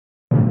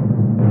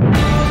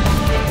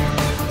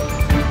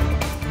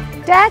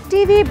Tag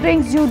TV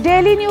brings you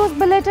daily news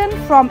bulletin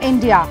from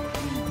India.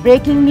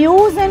 Breaking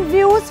news and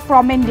views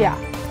from India.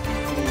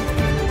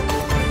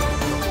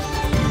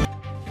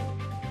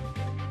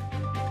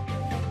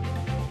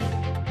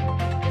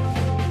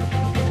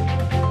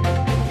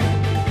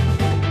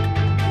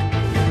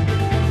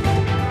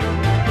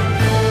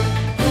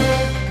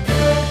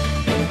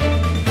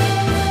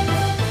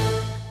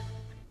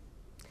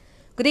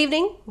 Good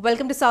evening.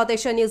 Welcome to South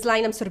Asia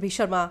Newsline. I'm Surabhi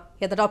Sharma.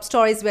 Here are the top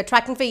stories we're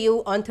tracking for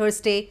you on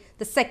Thursday,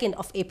 the 2nd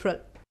of April.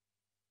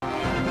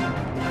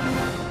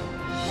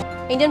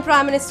 Indian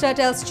Prime Minister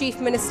tells Chief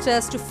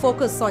Ministers to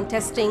focus on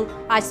testing,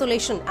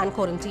 isolation and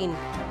quarantine.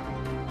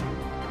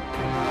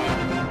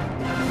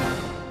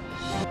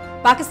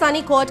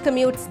 Pakistani court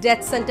commutes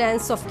death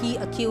sentence of key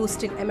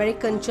accused in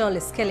American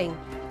journalist killing.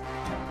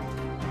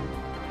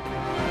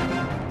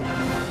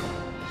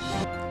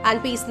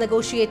 And peace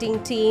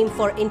negotiating team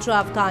for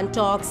intra-Afghan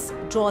talks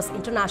draws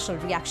international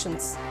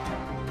reactions.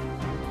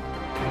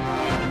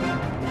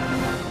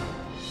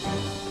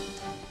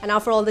 And now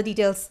for all the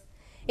details.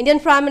 Indian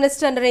Prime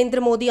Minister Narendra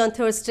Modi on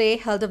Thursday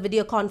held a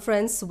video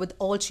conference with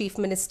all chief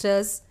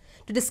ministers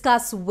to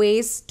discuss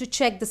ways to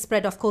check the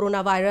spread of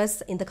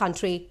coronavirus in the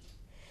country.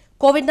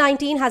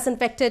 COVID-19 has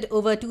infected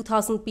over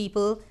 2,000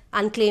 people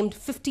and claimed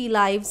 50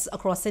 lives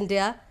across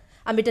India,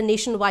 amid a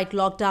nationwide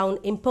lockdown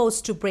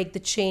imposed to break the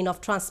chain of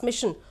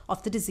transmission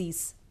of the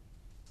disease.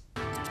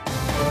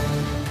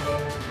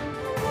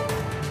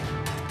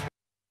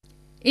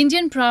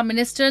 Indian Prime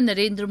Minister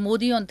Narendra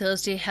Modi on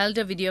Thursday held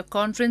a video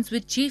conference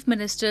with chief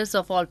ministers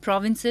of all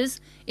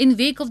provinces in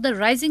wake of the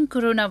rising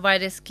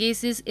coronavirus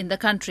cases in the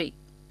country.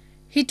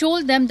 He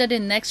told them that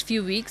in next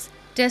few weeks,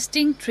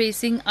 testing,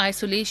 tracing,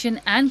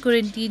 isolation and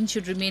quarantine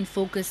should remain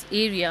focus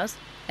areas,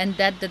 and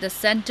that the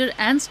centre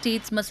and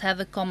states must have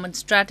a common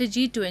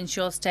strategy to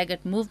ensure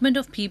staggered movement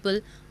of people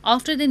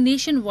after the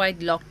nationwide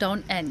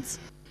lockdown ends.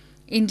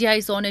 India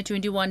is on a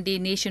 21-day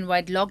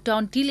nationwide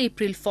lockdown till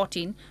April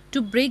 14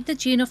 to break the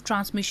chain of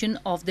transmission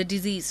of the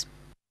disease.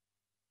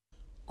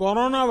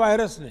 Corona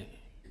virus ने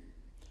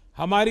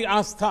हमारी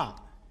आस्था,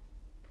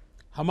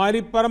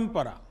 हमारी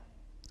परंपरा,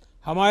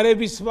 हमारे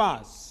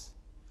विश्वास,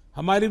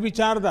 हमारी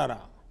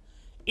विचारधारा,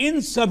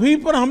 इन सभी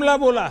पर हमला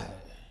बोला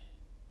है।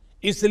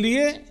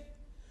 इसलिए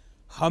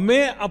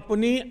हमें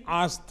अपनी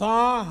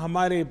आस्था,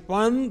 हमारे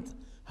पंथ,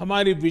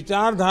 हमारी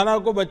विचारधारा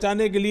को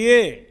बचाने के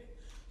लिए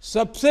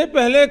सबसे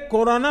पहले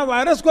कोरोना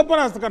वायरस को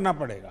परास्त करना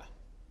पड़ेगा।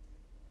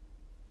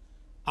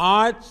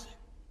 आज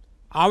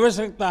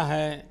आवश्यकता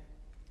है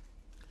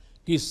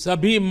कि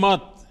सभी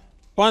मत,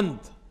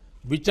 पंथ,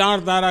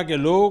 विचारधारा के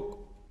लोग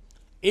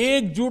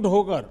एकजुट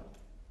होकर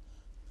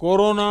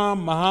कोरोना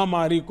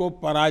महामारी को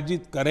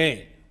पराजित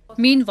करें।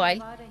 Meanwhile,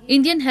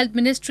 Indian Health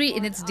Ministry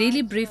in its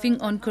daily briefing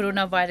on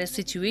coronavirus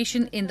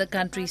situation in the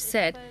country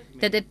said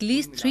that at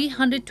least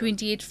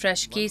 328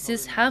 fresh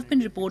cases have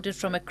been reported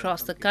from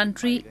across the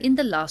country in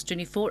the last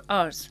 24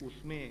 hours.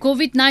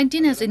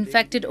 COVID-19 has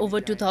infected over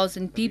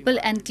 2,000 people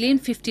and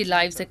claimed 50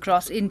 lives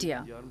across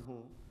India.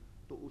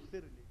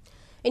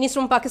 In news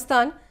from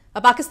Pakistan,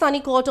 a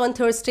Pakistani court on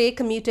Thursday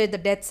commuted the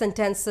death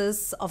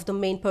sentences of the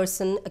main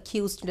person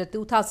accused in the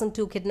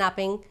 2002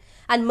 kidnapping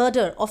and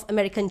murder of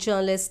American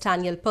journalist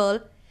Daniel Pearl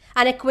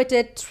and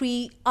acquitted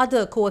 3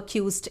 other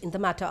co-accused in the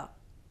matter.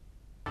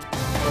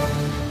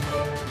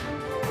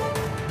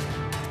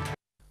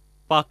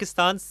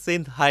 Pakistan's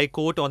Sindh High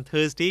Court on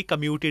Thursday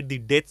commuted the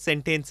death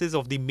sentences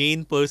of the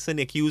main person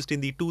accused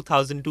in the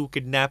 2002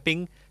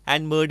 kidnapping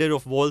and murder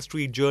of Wall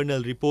Street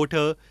Journal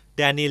reporter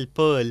Daniel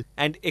Pearl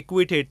and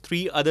acquitted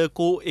 3 other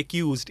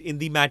co-accused in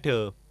the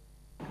matter.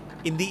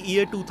 In the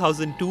year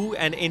 2002,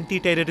 an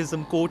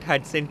anti-terrorism court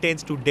had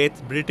sentenced to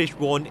death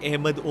British-born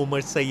Ahmed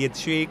Omar Syed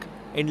Sheikh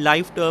and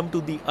life term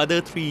to the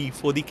other 3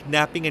 for the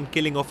kidnapping and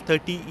killing of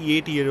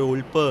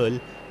 38-year-old Pearl,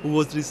 who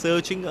was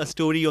researching a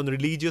story on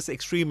religious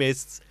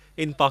extremists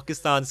in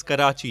Pakistan's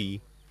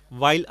Karachi.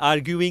 While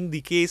arguing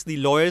the case, the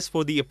lawyers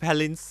for the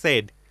appellants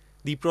said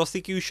the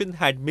prosecution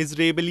had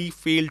miserably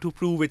failed to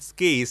prove its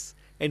case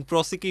and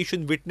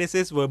prosecution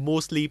witnesses were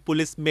mostly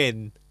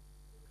policemen.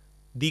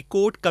 The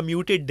court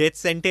commuted death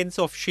sentence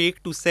of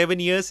Sheikh to 7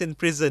 years in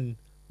prison,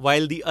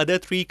 while the other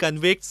 3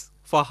 convicts,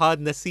 Fahad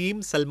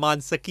Naseem,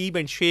 Salman Saqib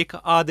and Sheikh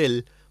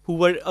Adil, who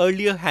were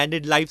earlier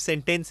handed life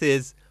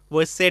sentences,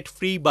 were set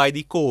free by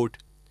the court.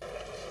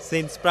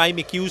 Since prime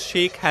accused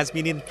Sheikh has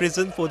been in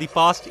prison for the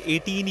past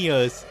 18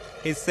 years,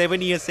 his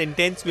 7-year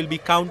sentence will be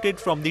counted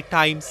from the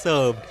time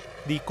served,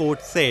 the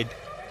court said.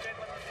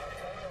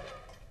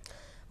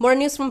 More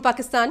news from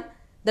Pakistan.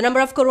 The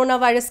number of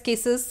coronavirus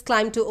cases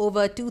climbed to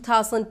over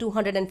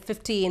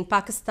 2,250 in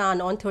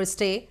Pakistan on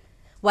Thursday,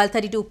 while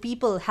 32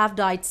 people have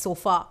died so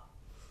far.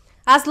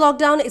 As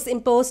lockdown is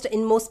imposed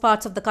in most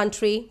parts of the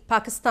country,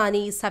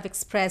 Pakistanis have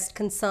expressed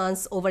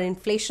concerns over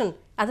inflation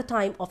at the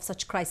time of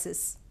such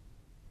crisis.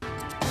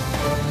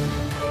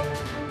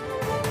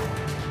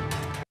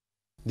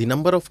 The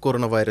number of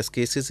coronavirus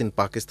cases in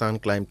Pakistan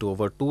climbed to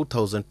over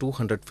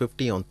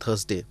 2,250 on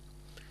Thursday.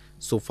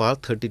 So far,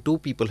 32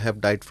 people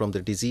have died from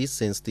the disease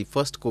since the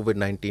first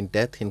COVID-19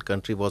 death in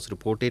country was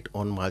reported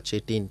on March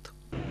 18th.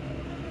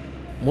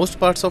 Most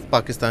parts of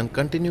Pakistan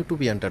continue to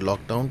be under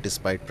lockdown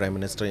despite Prime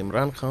Minister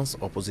Imran Khan's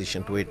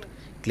opposition to it,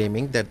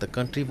 claiming that the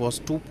country was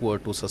too poor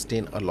to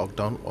sustain a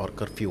lockdown or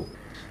curfew.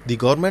 The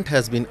government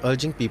has been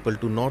urging people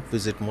to not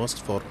visit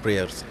mosques for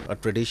prayers, a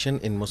tradition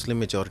in Muslim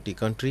majority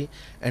country,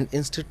 and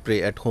instead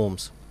pray at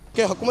homes.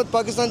 कि हुकूमत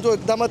पाकिस्तान जो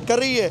इक़दाम कर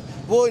रही है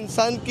वो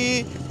इंसान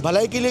की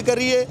भलाई के लिए कर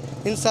रही है,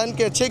 इंसान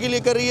के अच्छे के लिए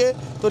कर रही है,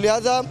 तो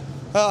लिहाजा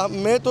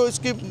मैं तो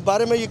इसके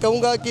बारे में ये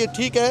कहूँगा कि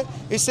ठीक है।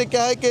 इससे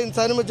क्या है कि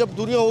इंसानों में जब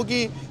दुनिया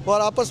होगी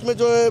और आपस में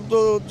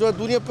जो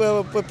दुनिया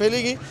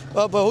फैलेगी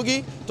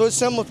होगी तो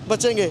इससे हम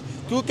बचेंगे,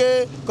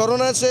 क्योंकि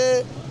कोरोना से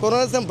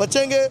हम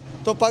बचेंगे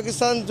तो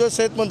पाकिस्तान जो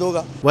सेहतमंद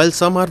होगा। While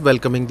some are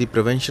welcoming the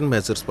prevention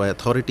measures by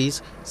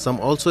authorities, some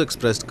also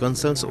expressed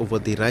concerns over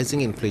the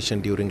rising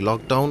inflation during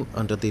lockdown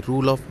under the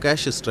rule of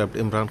cash-strapped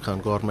Imran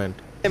Khan government.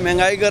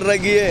 महंगाई कर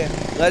रखी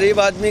है, गरीब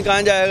आदमी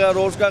कहाँ जाएगा,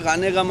 रोज का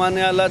खाने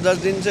कमाने वाला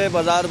 10 दिन से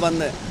बाजार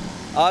बंद है।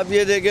 आप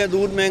ये देखें,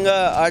 दूध महंगा,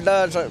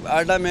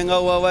 आटा महंगा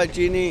हुआ है,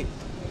 चीनी,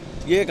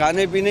 ये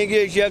खाने पीने की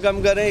अशिया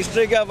कम करें,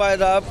 इससे क्या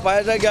फ़ायदा? अब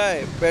फ़ायदा क्या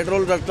है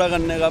पेट्रोल सस्ता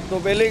करने का? अब तो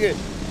पहले के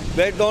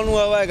वेट डाउन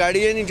हुआ है,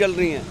 गाड़ियाँ नहीं चल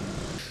रही हैं।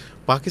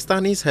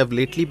 Pakistanis have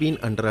lately been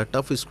under a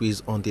tough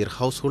squeeze on their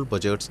household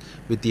budgets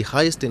with the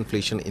highest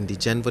inflation in the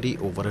January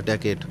over a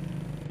decade.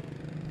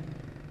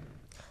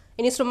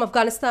 In news from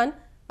Afghanistan,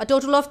 a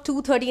total of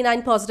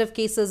 239 positive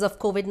cases of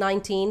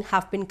COVID-19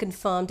 have been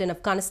confirmed in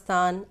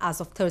Afghanistan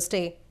as of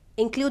Thursday,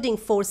 including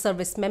 4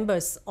 service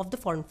members of the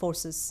foreign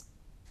forces.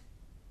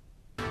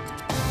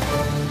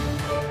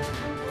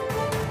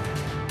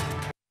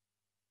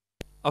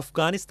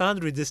 Afghanistan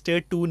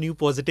registered 2 new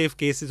positive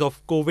cases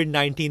of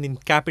COVID-19 in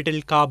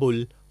capital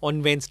Kabul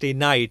on Wednesday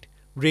night,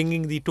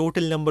 bringing the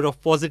total number of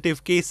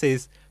positive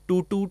cases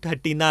to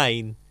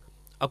 239.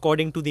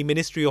 According to the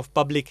Ministry of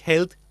Public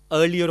Health,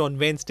 earlier on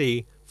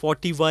Wednesday,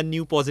 41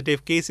 new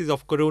positive cases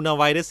of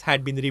coronavirus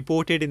had been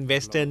reported in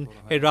western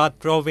Herat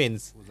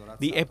province,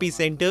 the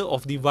epicenter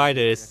of the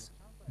virus.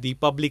 The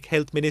Public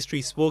Health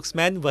Ministry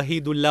spokesman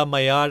Wahidullah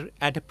Mayar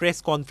at a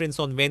press conference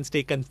on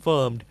Wednesday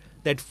confirmed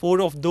that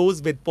 4 of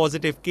those with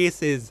positive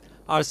cases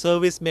are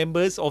service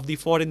members of the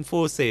foreign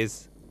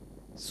forces.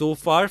 So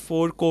far,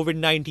 4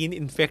 COVID-19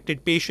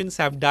 infected patients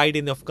have died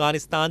in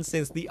Afghanistan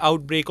since the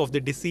outbreak of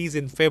the disease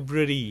in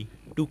February.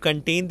 To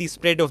contain the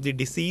spread of the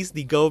disease,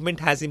 the government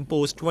has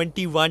imposed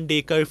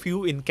 21-day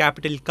curfew in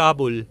capital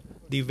Kabul,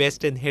 the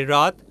western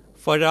Herat,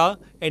 Farah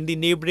and the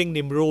neighbouring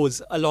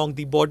Nimroz along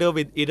the border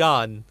with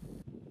Iran.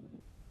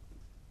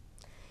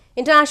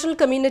 International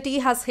community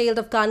has hailed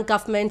Afghan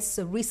government's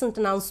recent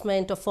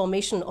announcement of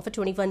formation of a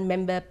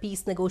 21-member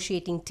peace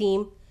negotiating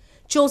team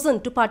chosen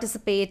to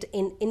participate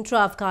in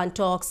intra-Afghan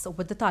talks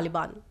with the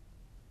Taliban.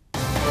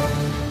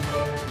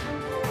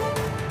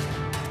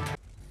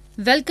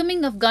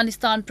 Welcoming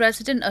Afghanistan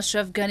President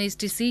Ashraf Ghani's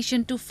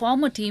decision to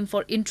form a team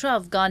for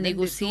intra-Afghan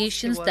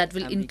negotiations that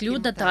will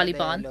include the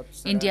Taliban,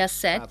 India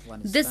said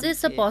this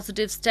is a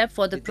positive step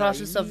for the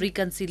process of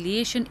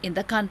reconciliation in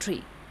the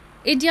country.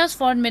 India's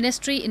Foreign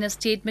Ministry in a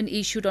statement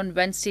issued on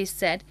Wednesday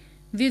said,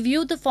 "We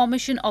view the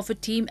formation of a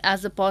team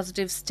as a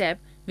positive step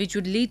which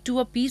would lead to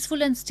a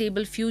peaceful and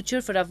stable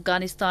future for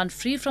Afghanistan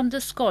free from the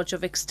scourge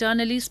of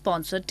externally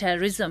sponsored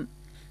terrorism."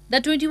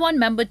 The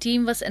 21-member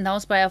team was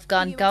announced by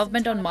Afghan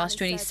government on March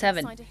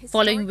 27,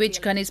 following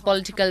which Ghani's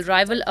political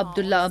rival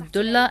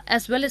Abdullah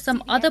as well as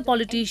some other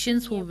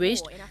politicians who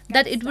wished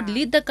that it would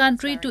lead the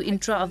country to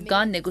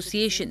intra-Afghan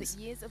negotiations.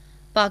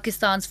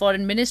 Pakistan's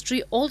Foreign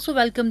Ministry also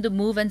welcomed the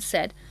move and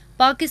said,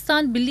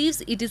 Pakistan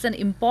believes it is an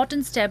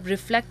important step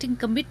reflecting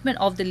commitment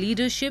of the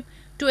leadership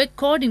to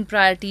according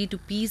priority to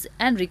peace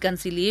and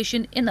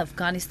reconciliation in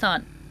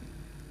Afghanistan.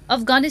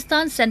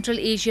 Afghanistan's Central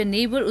Asia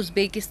neighbour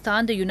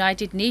Uzbekistan, the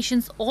United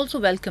Nations also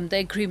welcomed the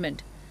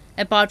agreement.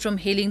 Apart from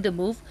hailing the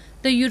move,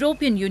 the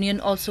European Union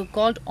also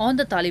called on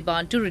the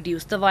Taliban to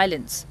reduce the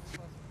violence.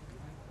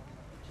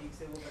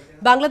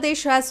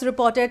 Bangladesh has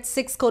reported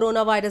 6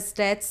 coronavirus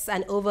deaths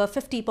and over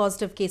 50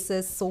 positive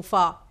cases so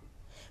far.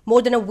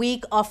 More than a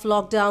week of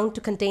lockdown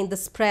to contain the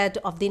spread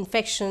of the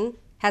infection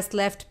has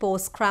left poor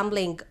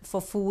scrambling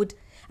for food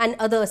and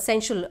other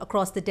essential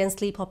across the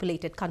densely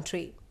populated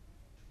country.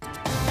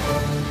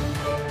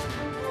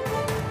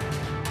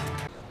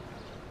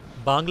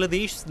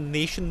 Bangladesh's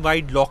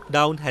nationwide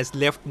lockdown has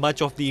left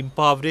much of the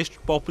impoverished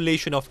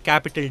population of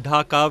capital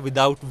Dhaka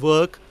without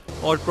work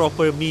or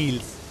proper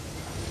meals.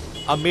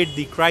 Amid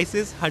the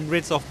crisis,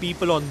 hundreds of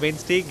people on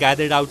Wednesday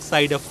gathered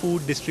outside a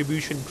food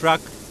distribution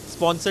truck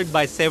sponsored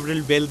by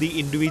several wealthy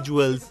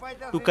individuals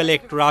to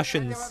collect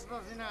rations.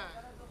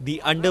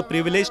 The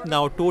underprivileged,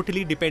 now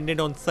totally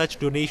dependent on such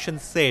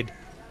donations, said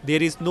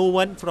there is no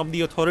one from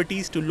the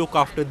authorities to look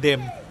after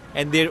them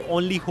and their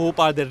only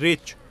hope are the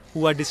rich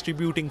who are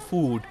distributing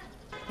food.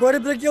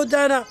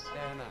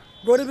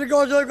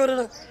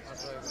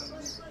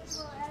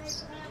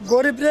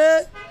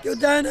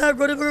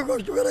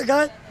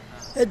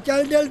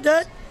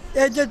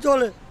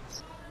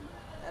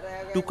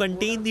 To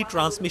contain the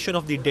transmission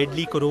of the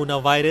deadly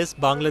coronavirus,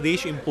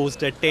 Bangladesh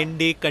imposed a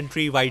 10-day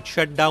countrywide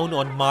shutdown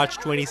on March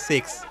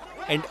 26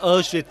 and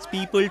urged its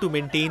people to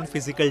maintain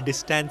physical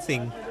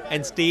distancing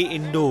and stay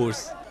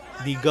indoors.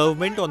 The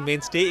government on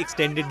Wednesday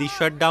extended the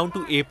shutdown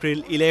to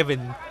April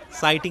 11,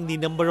 citing the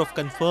number of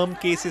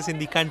confirmed cases in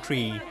the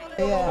country.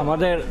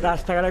 আমাদের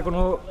রাস্তাঘাটে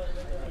কোনো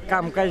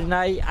কামকাজ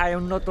নাই, আয়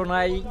উন্নত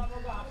নাই,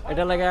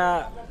 এটা লাগা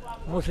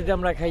মসজিদে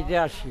আমরা খাইতে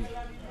আসি।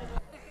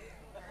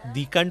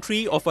 The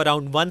country of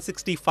around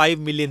 165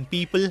 million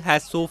people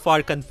has so far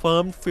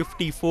confirmed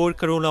 54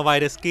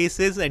 coronavirus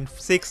cases and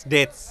 6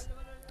 deaths.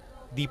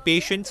 The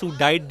patients who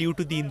died due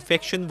to the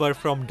infection were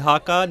from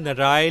Dhaka,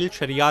 Narail,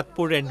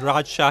 Shariatpur and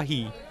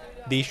Rajshahi.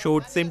 They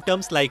showed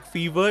symptoms like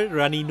fever,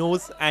 runny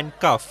nose and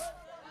cough.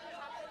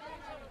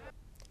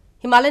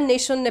 Himalayan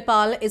nation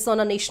Nepal is on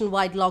a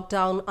nationwide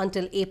lockdown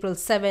until April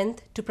 7th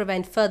to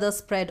prevent further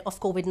spread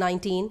of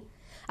COVID-19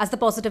 as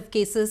the positive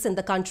cases in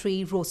the country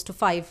rose to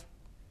 5.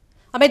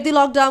 Amid the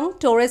lockdown,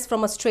 tourists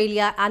from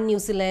Australia and New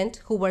Zealand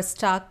who were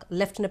stuck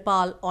left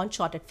Nepal on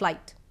chartered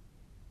flight.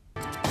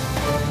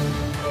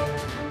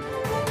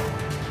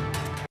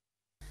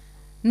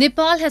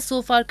 Nepal has so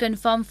far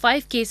confirmed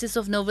 5 cases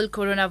of novel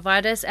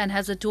coronavirus and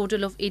has a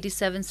total of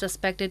 87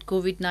 suspected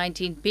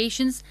COVID-19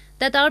 patients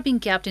that are being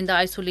kept in the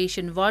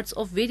isolation wards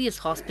of various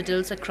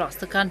hospitals across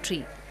the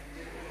country.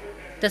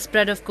 The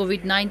spread of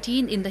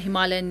COVID-19 in the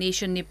Himalayan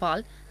nation Nepal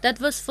that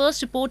was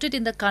first reported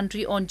in the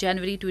country on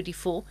January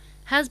 24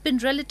 has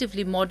been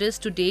relatively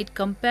modest to date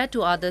compared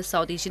to other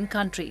South Asian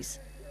countries.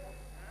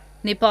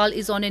 Nepal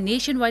is on a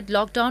nationwide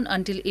lockdown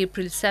until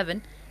April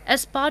 7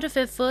 as part of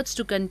efforts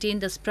to contain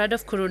the spread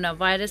of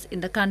coronavirus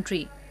in the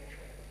country.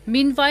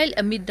 Meanwhile,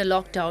 amid the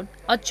lockdown,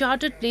 a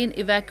chartered plane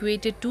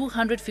evacuated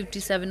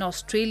 257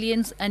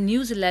 Australians and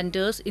New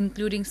Zealanders,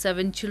 including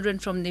 7 children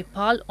from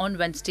Nepal on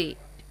Wednesday.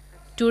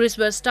 Tourists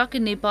were stuck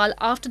in Nepal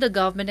after the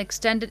government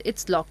extended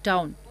its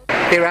lockdown.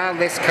 There are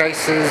less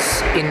cases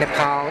in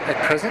Nepal at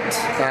present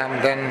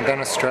than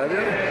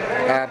Australia,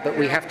 but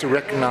we have to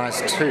recognise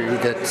too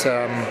that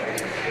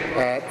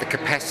the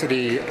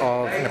capacity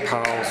of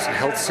Nepal's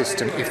health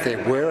system, if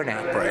there were an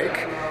outbreak,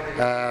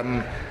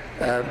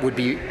 would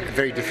be a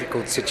very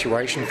difficult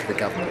situation for the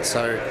government.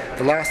 So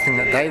the last thing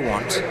that they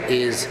want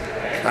is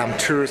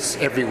tourists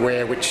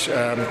everywhere, which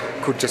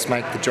could just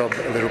make the job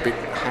a little bit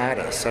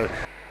harder.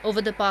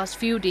 Over the past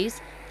few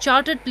days,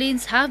 chartered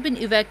planes have been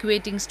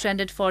evacuating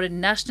stranded foreign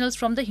nationals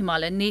from the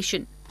Himalayan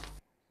nation.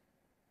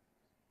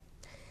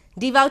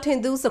 Devout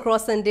Hindus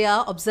across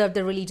India observed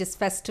the religious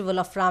festival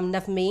of Ram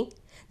Navami,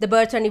 the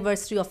birth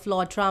anniversary of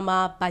Lord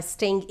Rama, by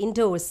staying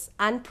indoors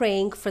and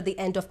praying for the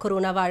end of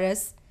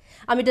coronavirus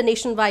amid a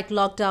nationwide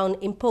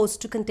lockdown imposed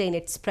to contain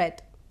its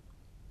spread.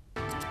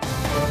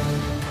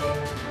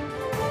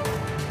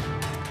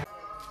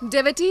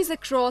 Devotees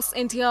across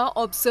India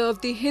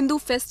observed the Hindu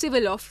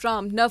festival of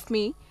Ram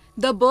Navami,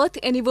 the birth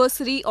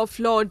anniversary of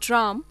Lord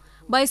Ram,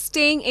 by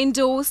staying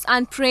indoors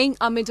and praying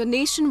amid a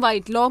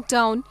nationwide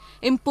lockdown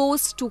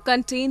imposed to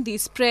contain the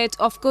spread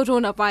of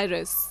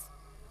coronavirus.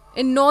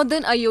 In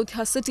northern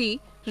Ayodhya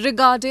city,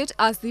 regarded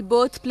as the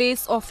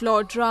birthplace of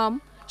Lord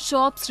Ram,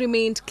 shops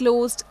remained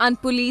closed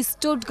and police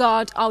stood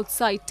guard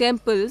outside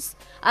temples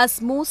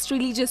as most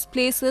religious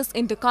places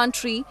in the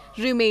country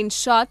remained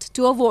shut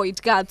to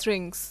avoid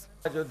gatherings.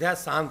 Ayodhya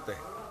शांत है,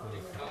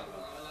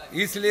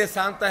 इसलिए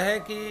शांत है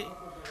कि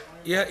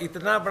यह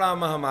इतना बड़ा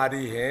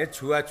महामारी है,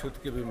 छुआछूत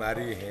की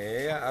बीमारी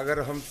है। अगर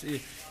हम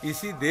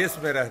इसी देश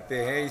में रहते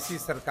हैं, इसी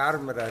सरकार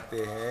में रहते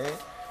हैं,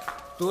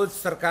 तो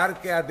सरकार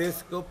के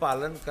आदेश को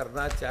पालन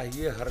करना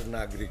चाहिए हर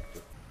नागरिक को।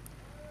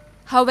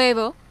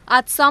 However,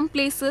 at some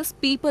places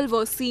people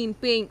were seen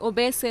paying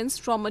obeisance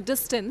from a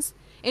distance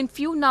in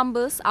few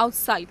numbers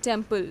outside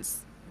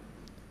temples.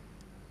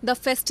 The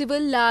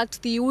festival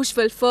lacked the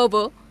usual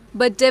fervor,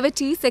 but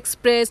devotees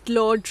expressed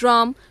Lord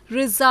Ram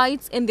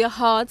resides in their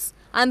hearts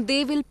and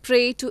they will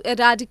pray to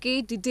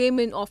eradicate the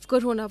demon of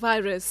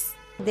coronavirus.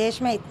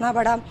 देश में इतना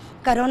बड़ा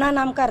corona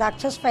नाम का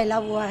राक्षस फैला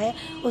हुआ है,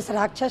 उस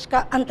राक्षस का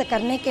अंत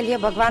करने के लिए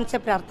भगवान से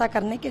प्रार्थना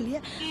करने के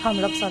लिए हम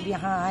लोग सब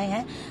यहाँ आए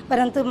हैं।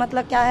 परंतु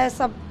मतलब क्या है,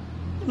 सब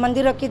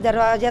मंदिरों की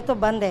दरवाजे तो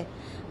बंद है,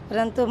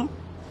 परंतु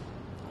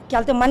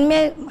क्या तो मन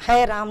में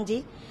है राम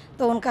जी,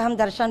 तो उनका हम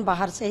दर्शन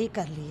बाहर से ही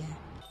कर लिए हैं।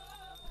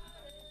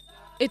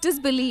 It is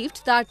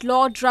believed that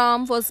Lord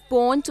Ram was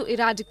born to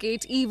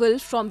eradicate evil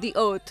from the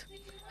earth.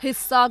 His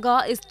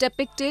saga is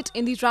depicted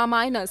in the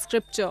Ramayana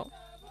scripture.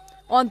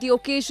 On the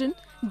occasion,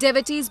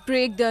 devotees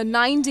break their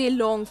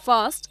 9-day-long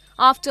fast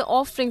after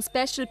offering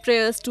special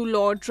prayers to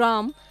Lord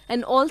Ram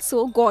and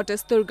also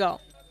Goddess Durga.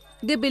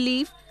 They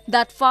believe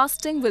that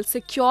fasting will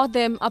secure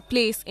them a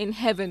place in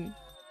heaven.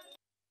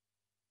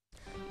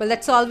 Well,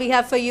 that's all we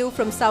have for you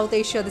from South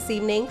Asia this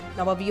evening.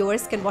 Now our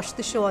viewers can watch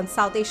the show on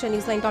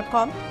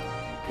southasianewsline.com.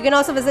 You can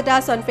also visit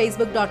us on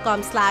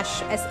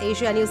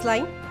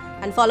facebook.com/SAsiaNewsline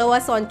and follow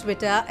us on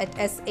Twitter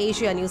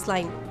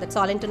 @SAsiaNewsline. That's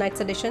all in tonight's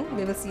edition.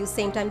 We will see you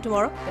same time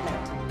tomorrow. Good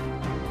night.